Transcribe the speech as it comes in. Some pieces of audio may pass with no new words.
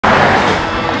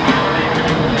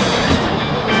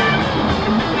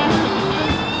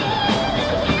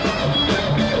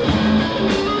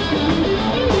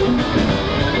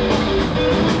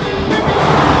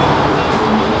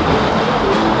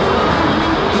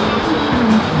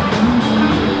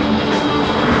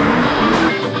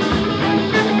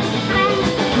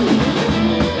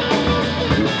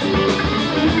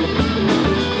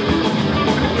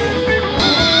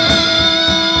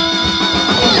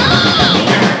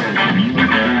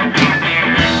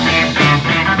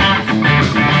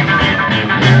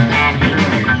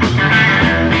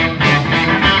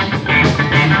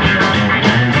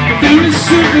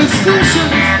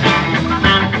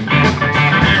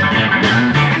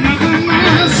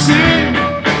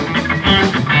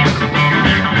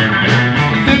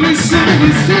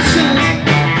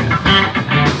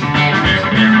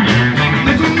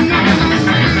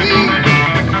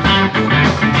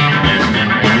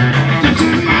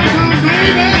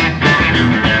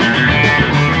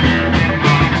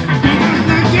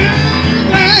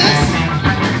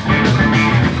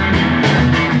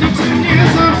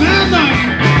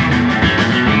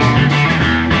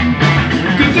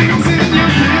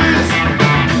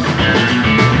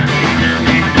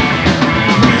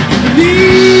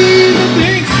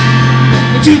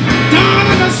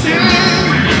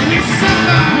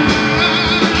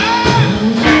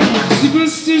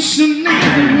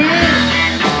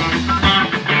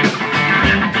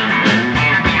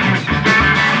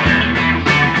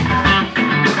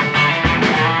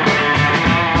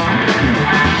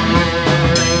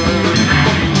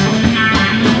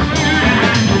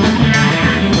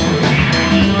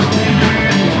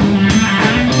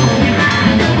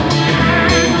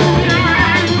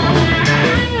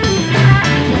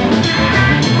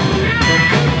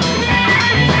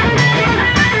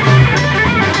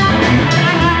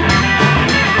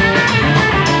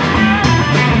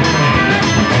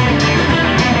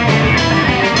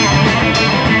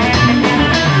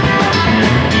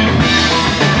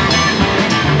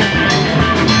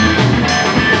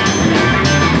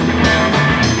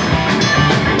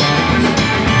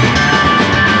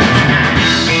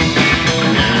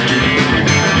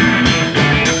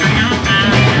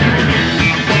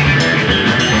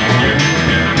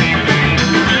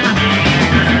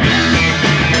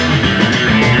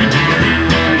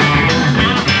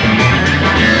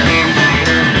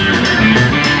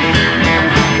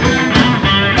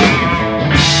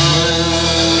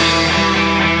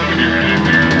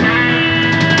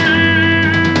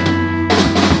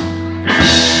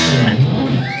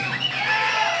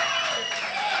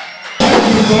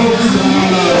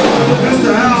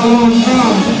Kaposta out on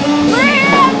drums. We're here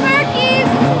at Berkys,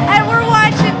 and we're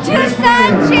watching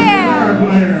Tucson Jamz.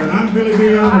 And I'm Billy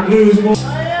B on the blues.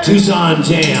 Tucson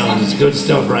Jamz, it's good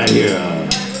stuff right here.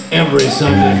 Every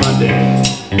Sunday, Monday.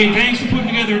 Hey, thanks for putting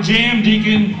together a jam,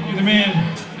 Deacon. You're the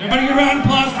man. Everybody give a round of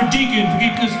applause for Deacon for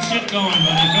keeping this shit going,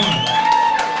 buddy. Come on.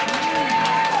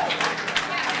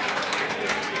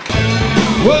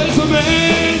 Where's the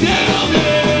man down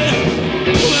there?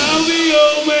 Well, the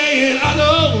old man, I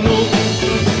don't know.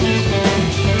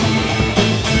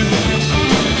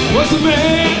 What's the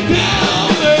man down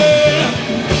there?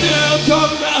 Yeah, I'm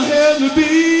talking about having to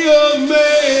be a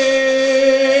man.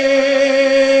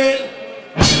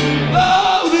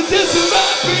 Oh, that this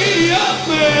might be a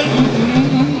man.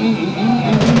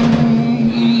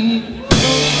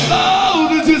 Oh,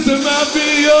 that this might be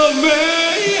a man.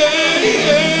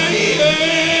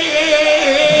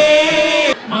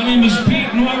 My name is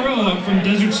Pete Noiro. I'm from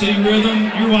Desert City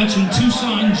Rhythm. You're watching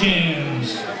Tucson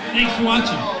Jamz. Thanks for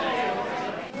watching.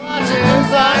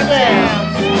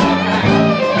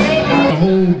 A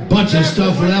whole bunch of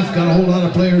stuff left, got a whole lot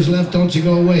of players left, don't you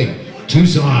go away.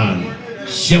 Tucson,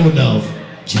 show enough,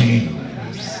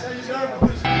 Jamz.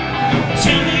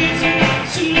 Tell me it's not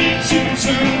too late to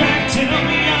turn back. Tell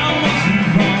me I wasn't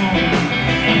wrong.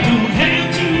 I don't have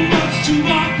too much to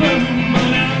offer,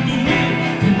 but I'm good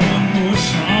for one more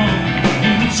song.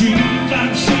 And the dreams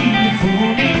I've seen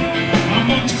before me are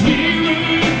much clearer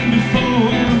than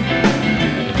before.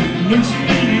 Learned so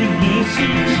many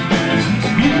lessons since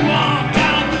you walked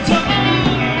out the door.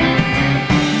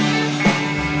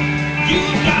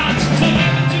 You've got to tell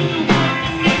it to the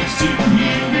one next to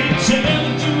hear it. Tell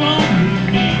it to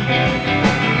only me.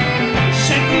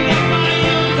 Shaking up my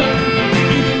other,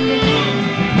 even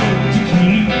one to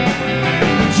keep.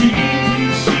 The dreams we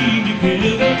see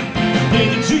together,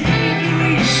 they're the dreams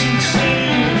we should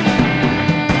share.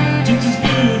 Just as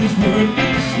good as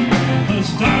worthless, us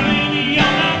dying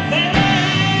young out there.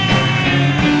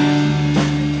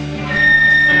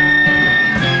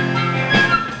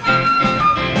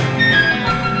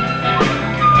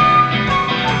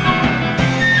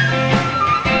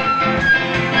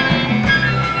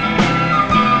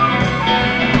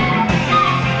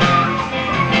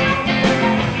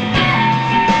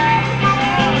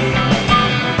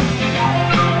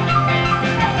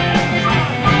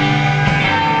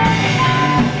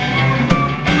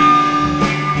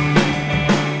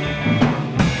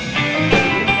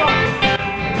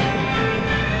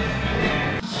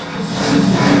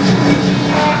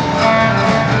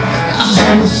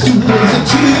 I'm as stupid as a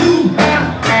Jew.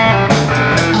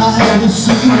 I'm as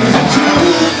stupid as a Jew.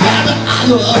 But I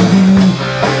love you.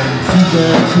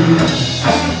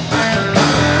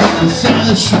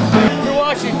 You're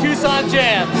watching Tucson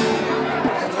Jamz.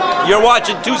 You're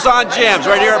watching Tucson Jamz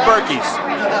right here at Berkys.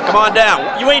 Come on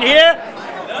down. You ain't here?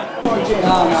 No,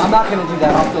 I'm not going to do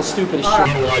that. I'll feel stupid as shit.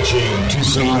 You're watching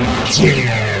Tucson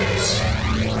Jamz.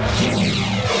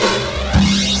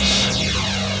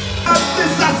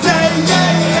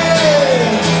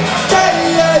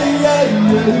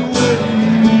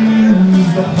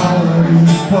 The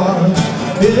party's part.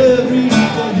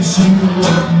 Everybody sing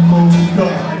one more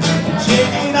God. You're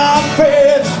taking our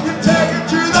faith, you take it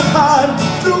to the heart.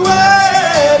 The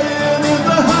wedding is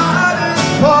the hardest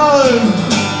part.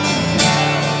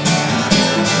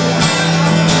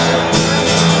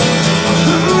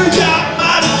 I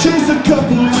might have chased a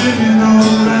couple women all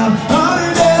around. Honey,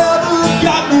 never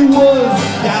got me was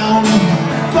down.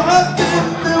 But then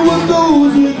there were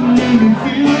those that made me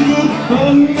feel good.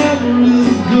 But never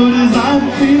as good as I'm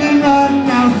feeling right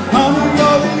now. I'm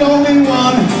the only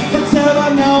one that's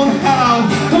ever known how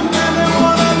to really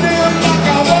wanna live like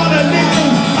I wanna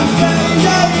live. I say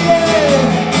yeah, yeah,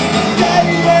 yeah,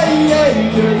 yeah, yeah,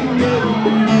 yeah, yeah.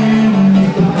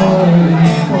 The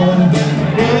party's fun.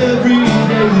 Every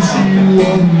day she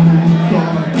won't move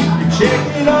on. You check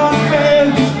it on man,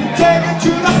 you take it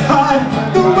to the heart.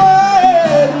 The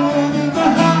wedding is the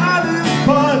hardest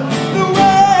part. The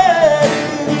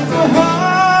wedding is the hardest part.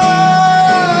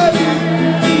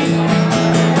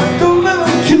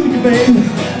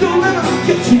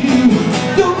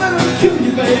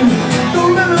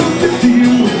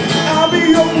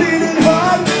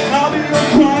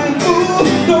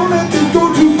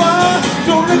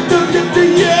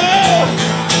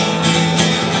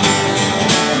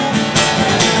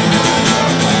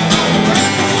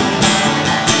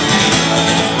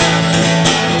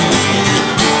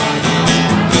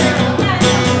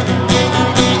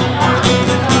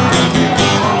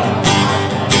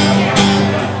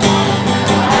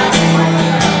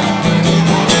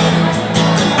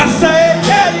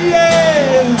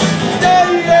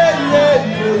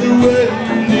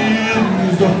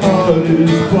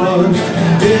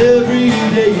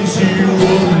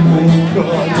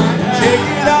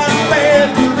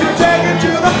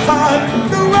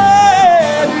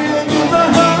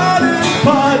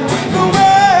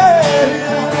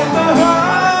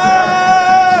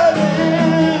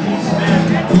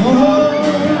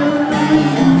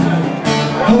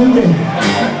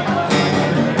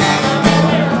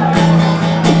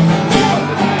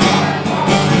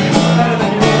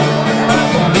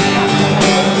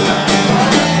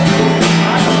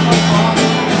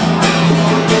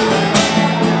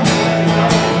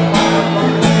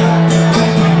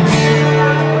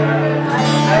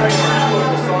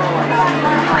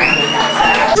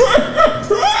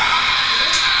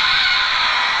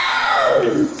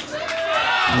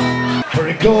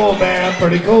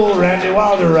 pretty cool, Randy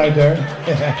Wilder right there.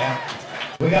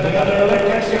 We got another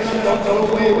electrician. Don't go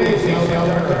away.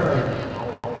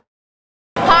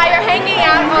 Hi, you're hanging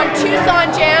out on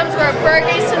Tucson Jamz. We're at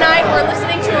Berkys tonight. We're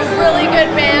listening to a really good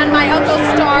band. My Uncle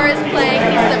Star is playing.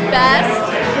 He's the best.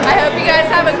 I hope you guys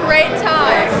have a great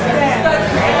time.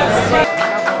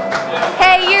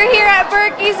 Hey, you're here at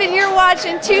Berkys and you're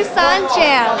watching Tucson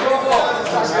Jamz.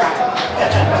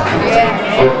 Yeah.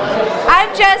 I'm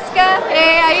Jessica.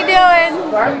 Hey, how you doing?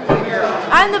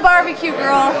 I'm the barbecue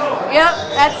girl. Yep,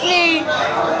 that's me.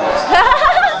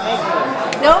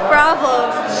 No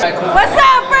problem. What's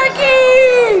up,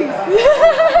 Berkys?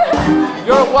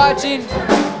 You're watching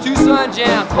Tucson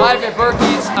Jamz live at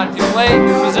Berkys. If you play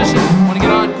musicians, want to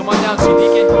get on, come on down, see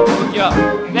Deacon, hook you up.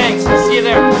 Thanks, see you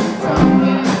there.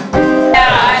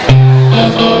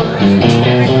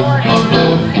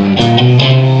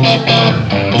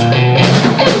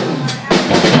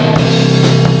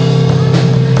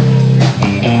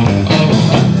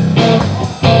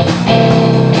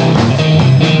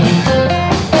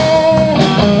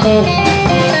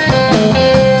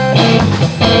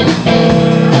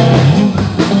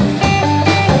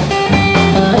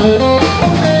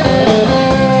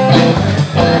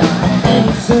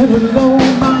 Say hello,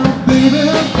 my baby.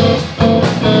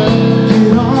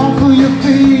 Get off of your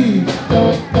feet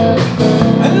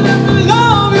and let me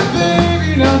love you, baby.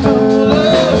 Now don't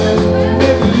love,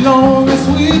 make it long and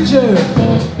sweet, yeah.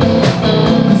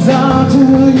 'Cause I'll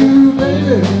tell you,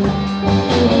 baby,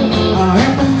 I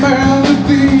am the man to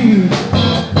be.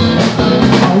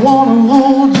 I wanna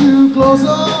hold you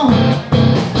closer,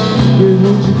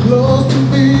 hold you close to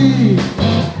me,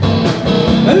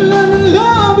 and let me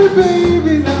love you,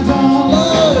 baby. Now don't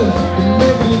love,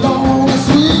 make it long and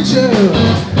sweet, yeah.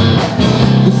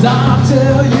 'Cause I'll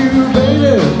tell you,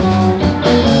 baby,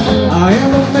 I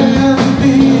am a man to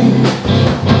be.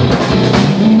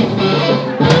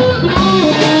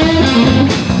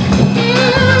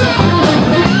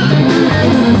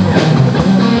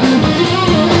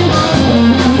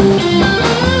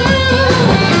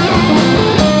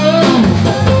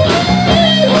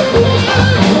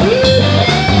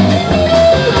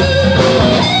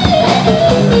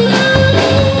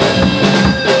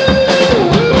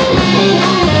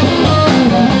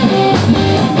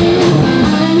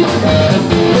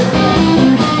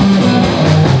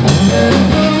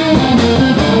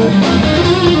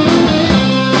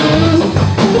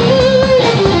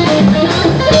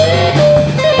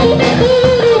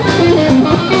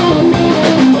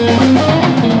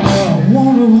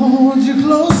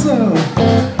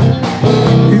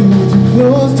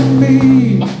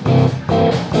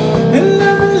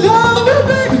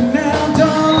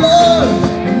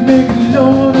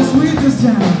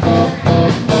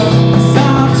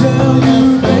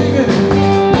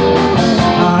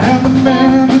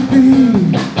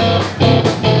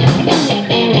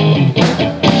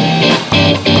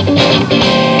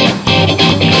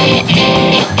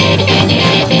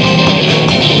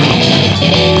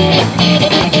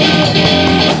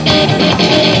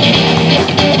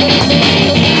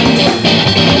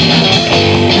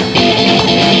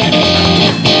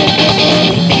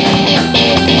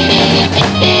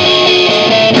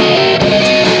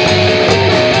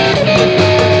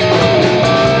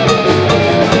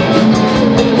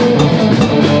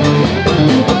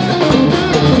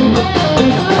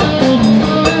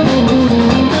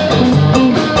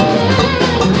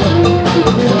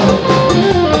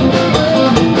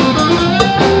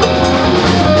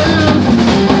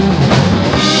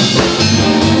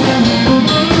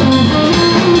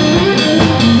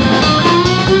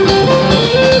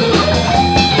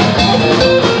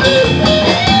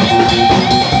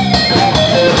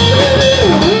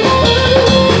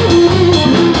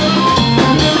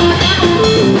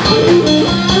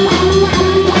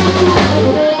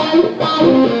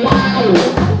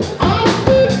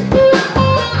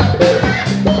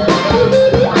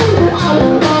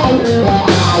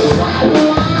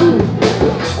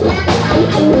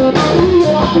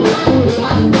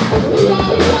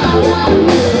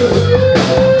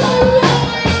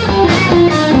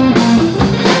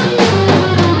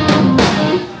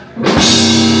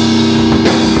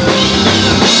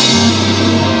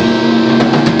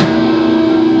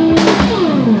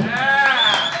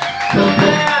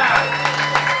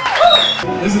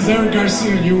 This is Eric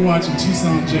Garcia, and you're watching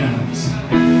Tucson Jamz.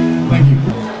 Thank you.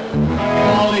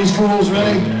 All these fools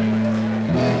ready?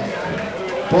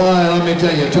 Boy, let me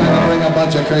tell you, trying to bring a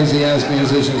bunch of crazy-ass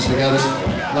musicians together,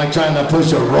 like trying to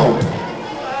push a rope.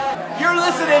 You're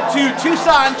listening to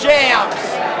Tucson Jamz.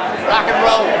 Rock and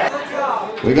roll.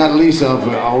 We got Lisa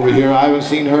over here. I haven't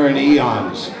seen her in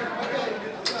eons.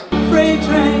 freight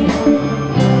train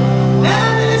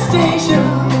down to the station.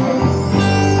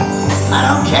 I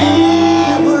don't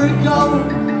care where it goes.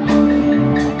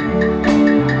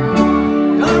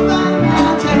 Gonna run a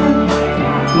mountain,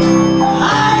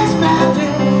 highest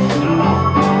mountain.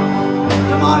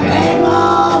 Come on, it ain't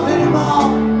off anymore.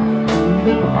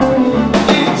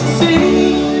 Can't you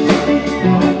see?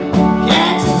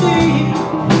 Can't you see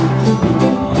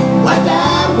what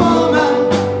that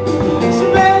woman's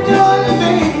been doing to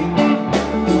me?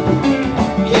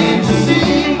 Can't you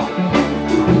see?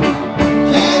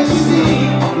 Can't you see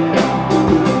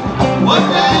what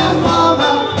that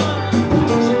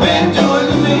woman's been doing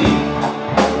to me?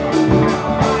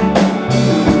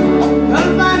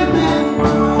 Gonna find a man,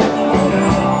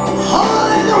 hole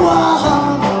in the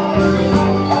wall,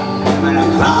 gonna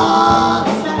cross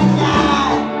that guy.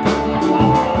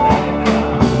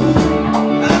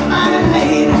 Gonna find a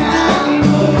lady now,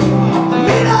 a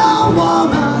little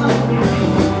woman,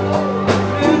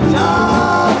 and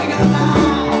talking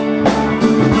about.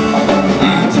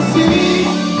 Can't you see?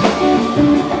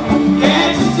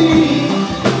 Can't you see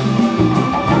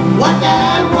what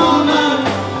that woman's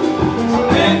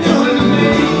been doing to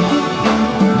me?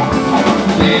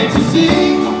 Can't you see?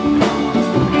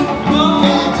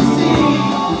 Can't you see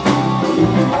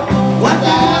what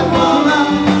that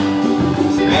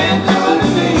woman's been doing to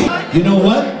me? You know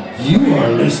what? You are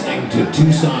listening to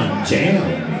Tucson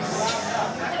Jams.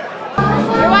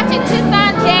 We're watching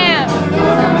Tucson Jamz.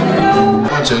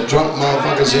 Bunch of drunk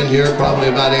motherfuckers in here, probably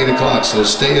about 8 o'clock, so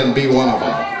stay and be one of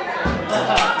them.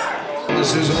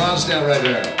 This is Ronstat right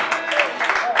there.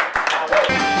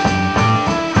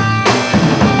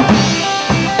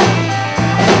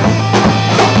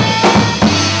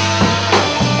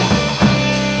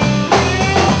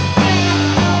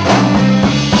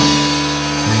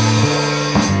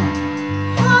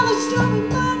 On the stormy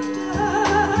Monday,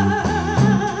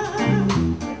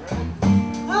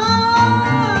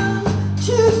 on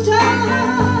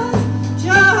Tuesdays,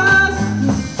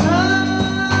 just the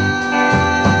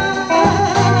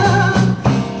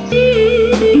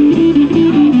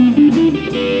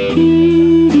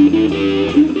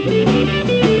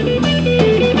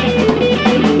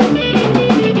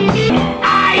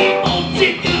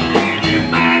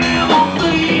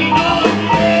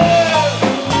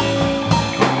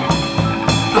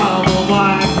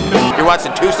You're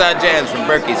watching Tucson Jamz from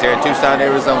Berkys here in Tucson,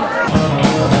 Arizona.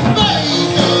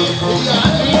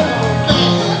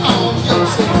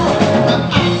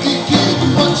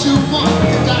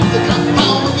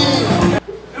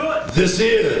 This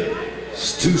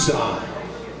is Tucson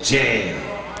Jam.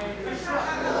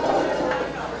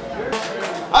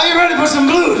 Are you ready for some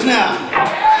blues now?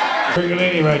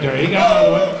 Lady right there. He got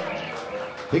another one.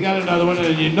 He got another one,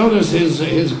 and you notice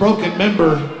his broken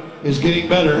member is getting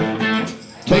better.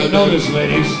 Take notice,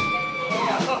 ladies.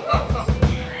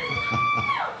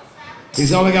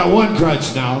 He's only got one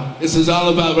crutch now. This is all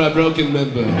about my broken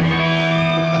member.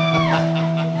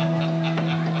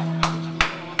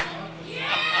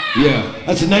 Yeah.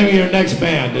 That's the name of your next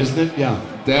band, isn't it? Yeah.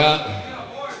 That.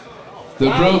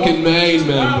 The broken main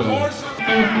member.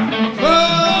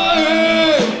 Oh,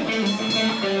 yeah.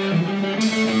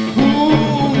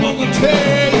 Ooh, what the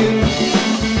tell you?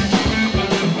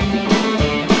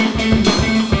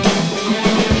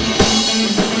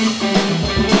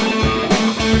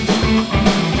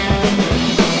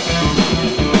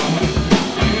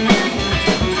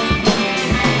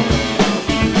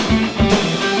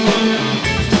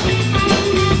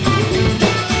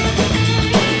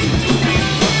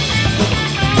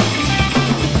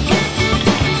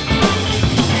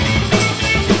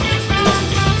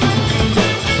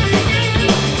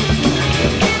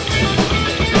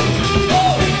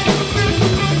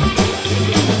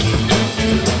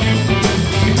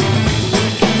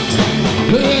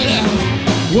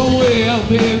 One way out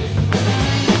there,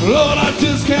 Lord, I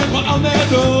just can't put on that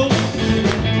door.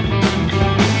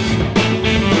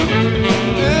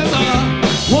 There's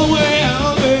one way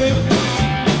out there,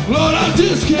 Lord, I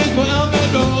just can't put on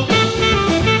that door.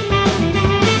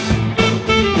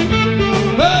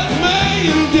 That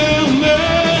man down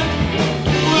there,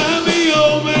 well, the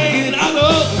old man, I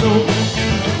don't know.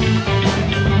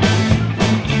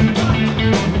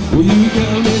 Well, you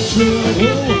got me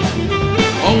trouble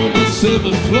on the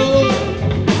 7th floor.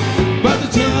 By the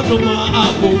time tomorrow I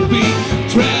won't be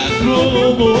trapped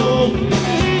no more.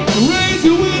 Raise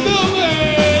your window,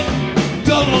 man.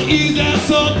 Don't ease that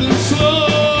something slow.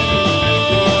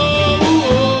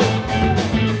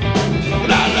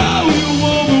 And I know you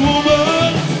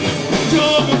woman.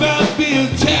 Talk about being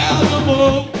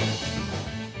terrible.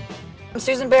 I'm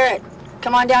Susan Barrett.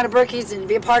 Come on down to Berkys and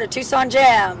be a part of Tucson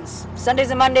Jamz.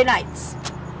 Sundays and Monday nights.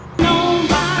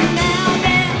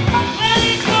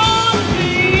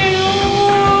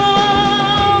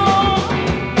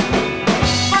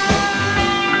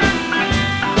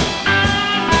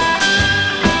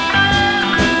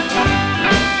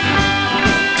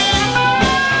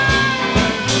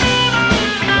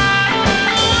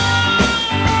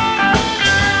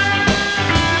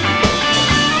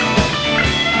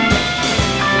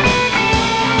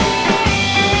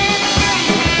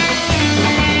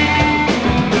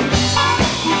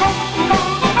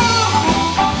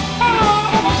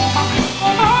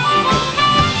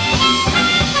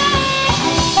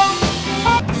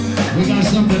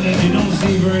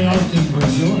 Very often for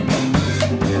sure.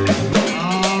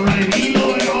 All right,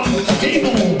 Eloy on the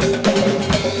table.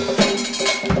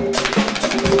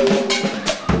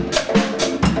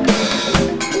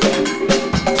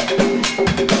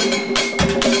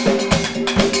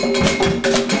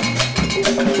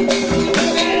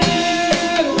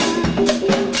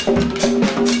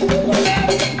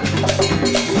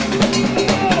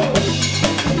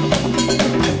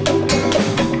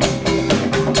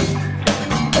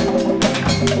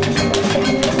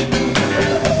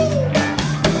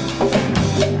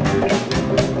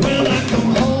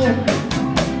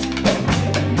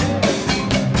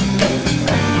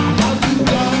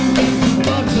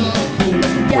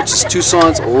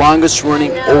 Tucson's longest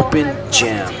running open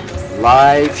jam,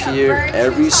 live here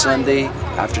every Sunday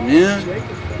afternoon,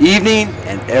 evening,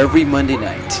 and every Monday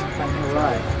night.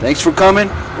 Thanks for coming.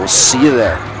 We'll see you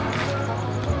there.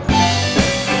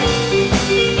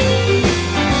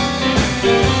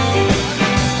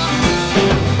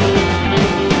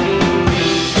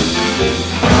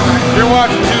 You're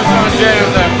watching Tucson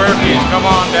Jamz at Berkys. Come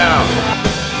on down.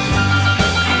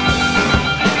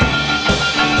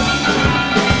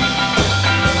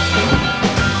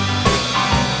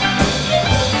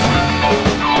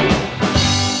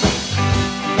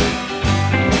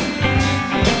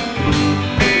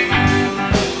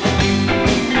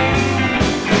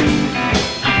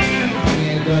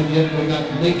 Yet we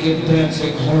got naked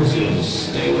dancing horses.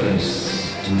 Stay with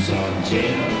us. Tucson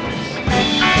Jamz.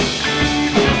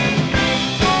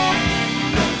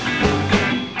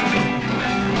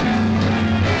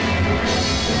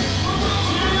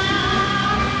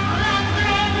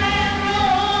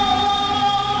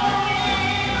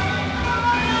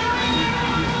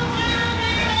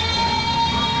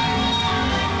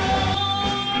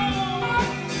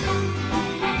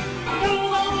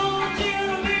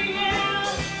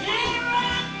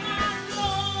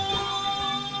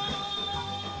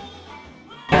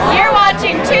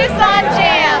 Tucson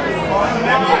Jamz.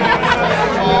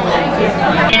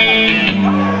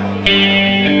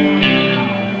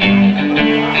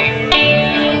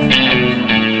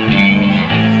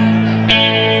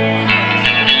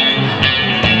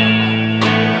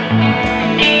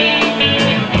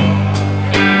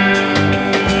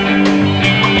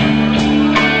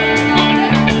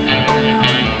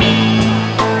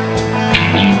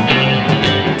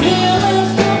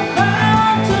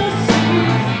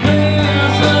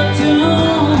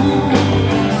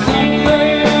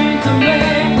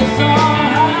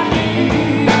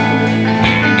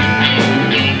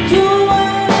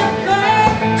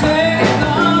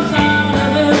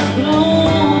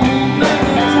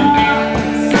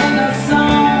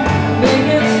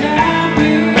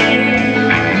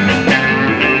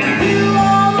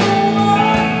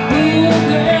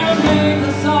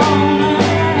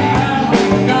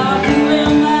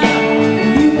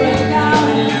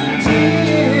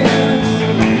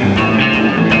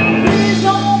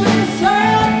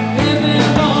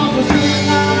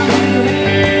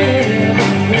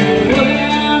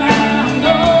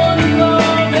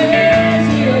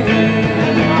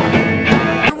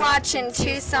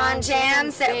 Tucson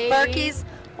Jamz at Berkys.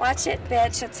 Watch it,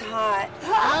 bitch, it's hot.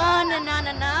 Oh, na na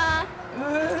na na.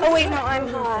 Oh wait, no, I'm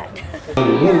hot. A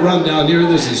little rundown here.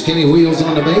 This is Kenny Wheels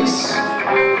on the bass,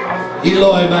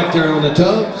 Eloy back there on the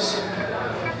tubs,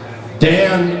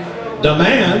 Dan the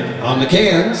Man on the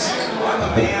cans,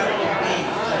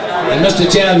 and Mr.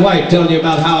 Chad White telling you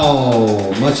about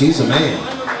how much he's a man.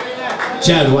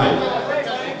 Chad White.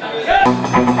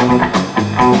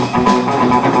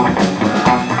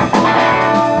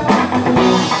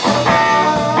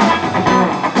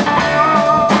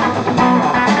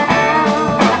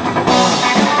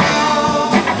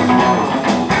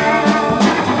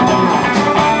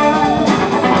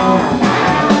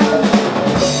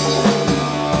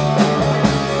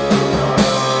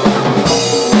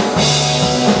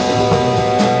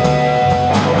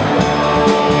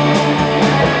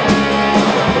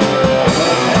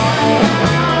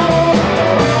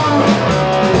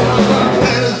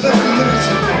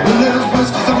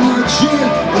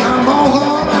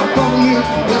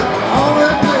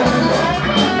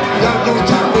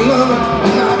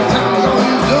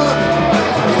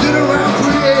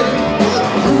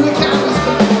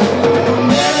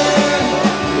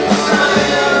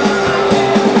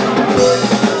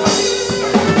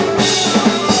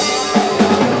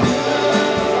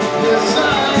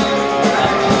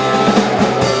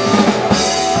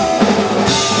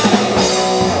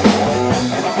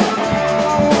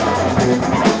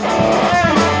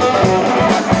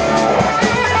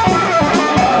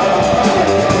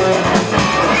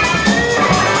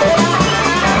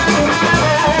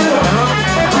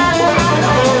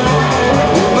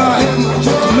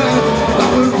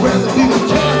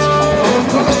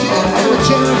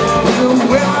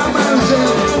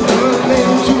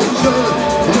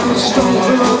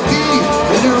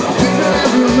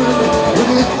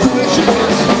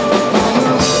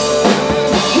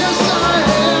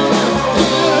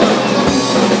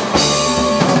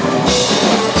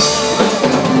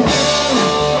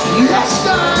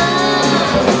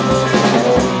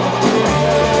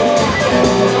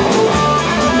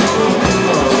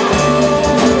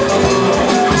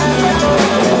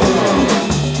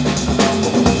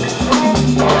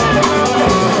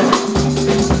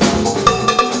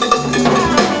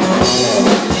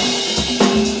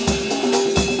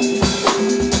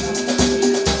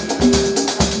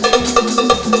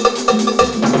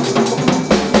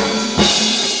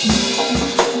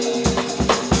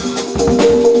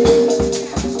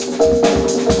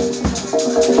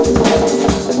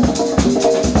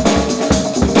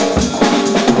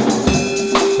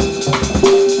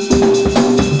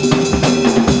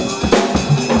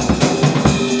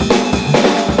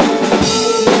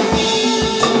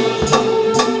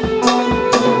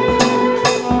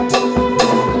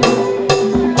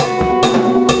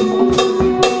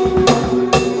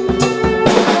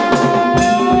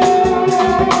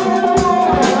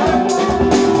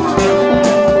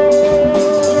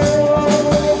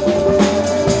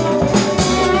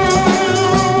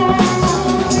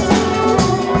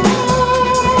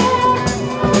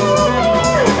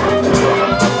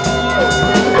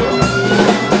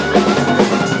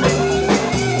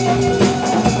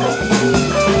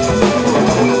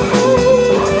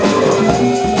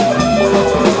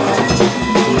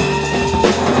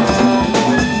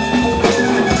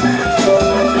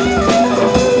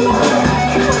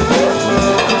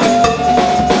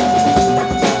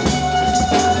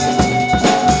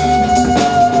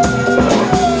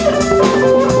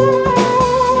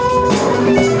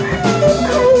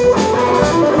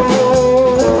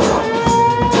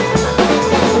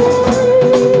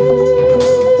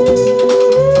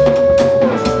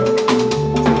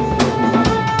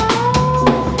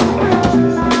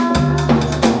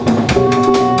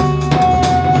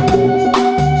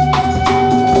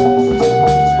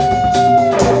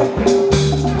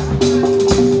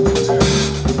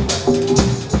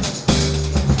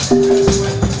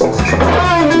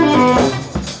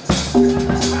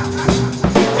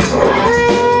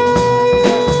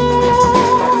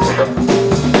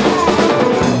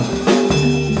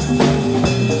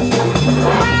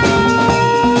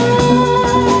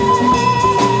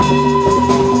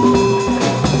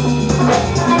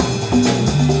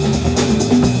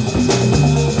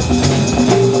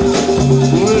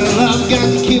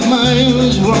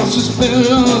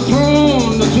 suspended on a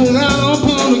throne that's without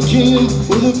upon a king,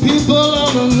 with the people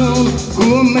all unknown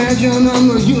who imagine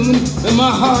I'm a human and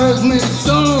my heart is made of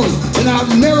stone, and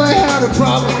I've never had a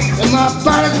problem and my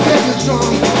body's getting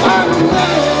strong. I'm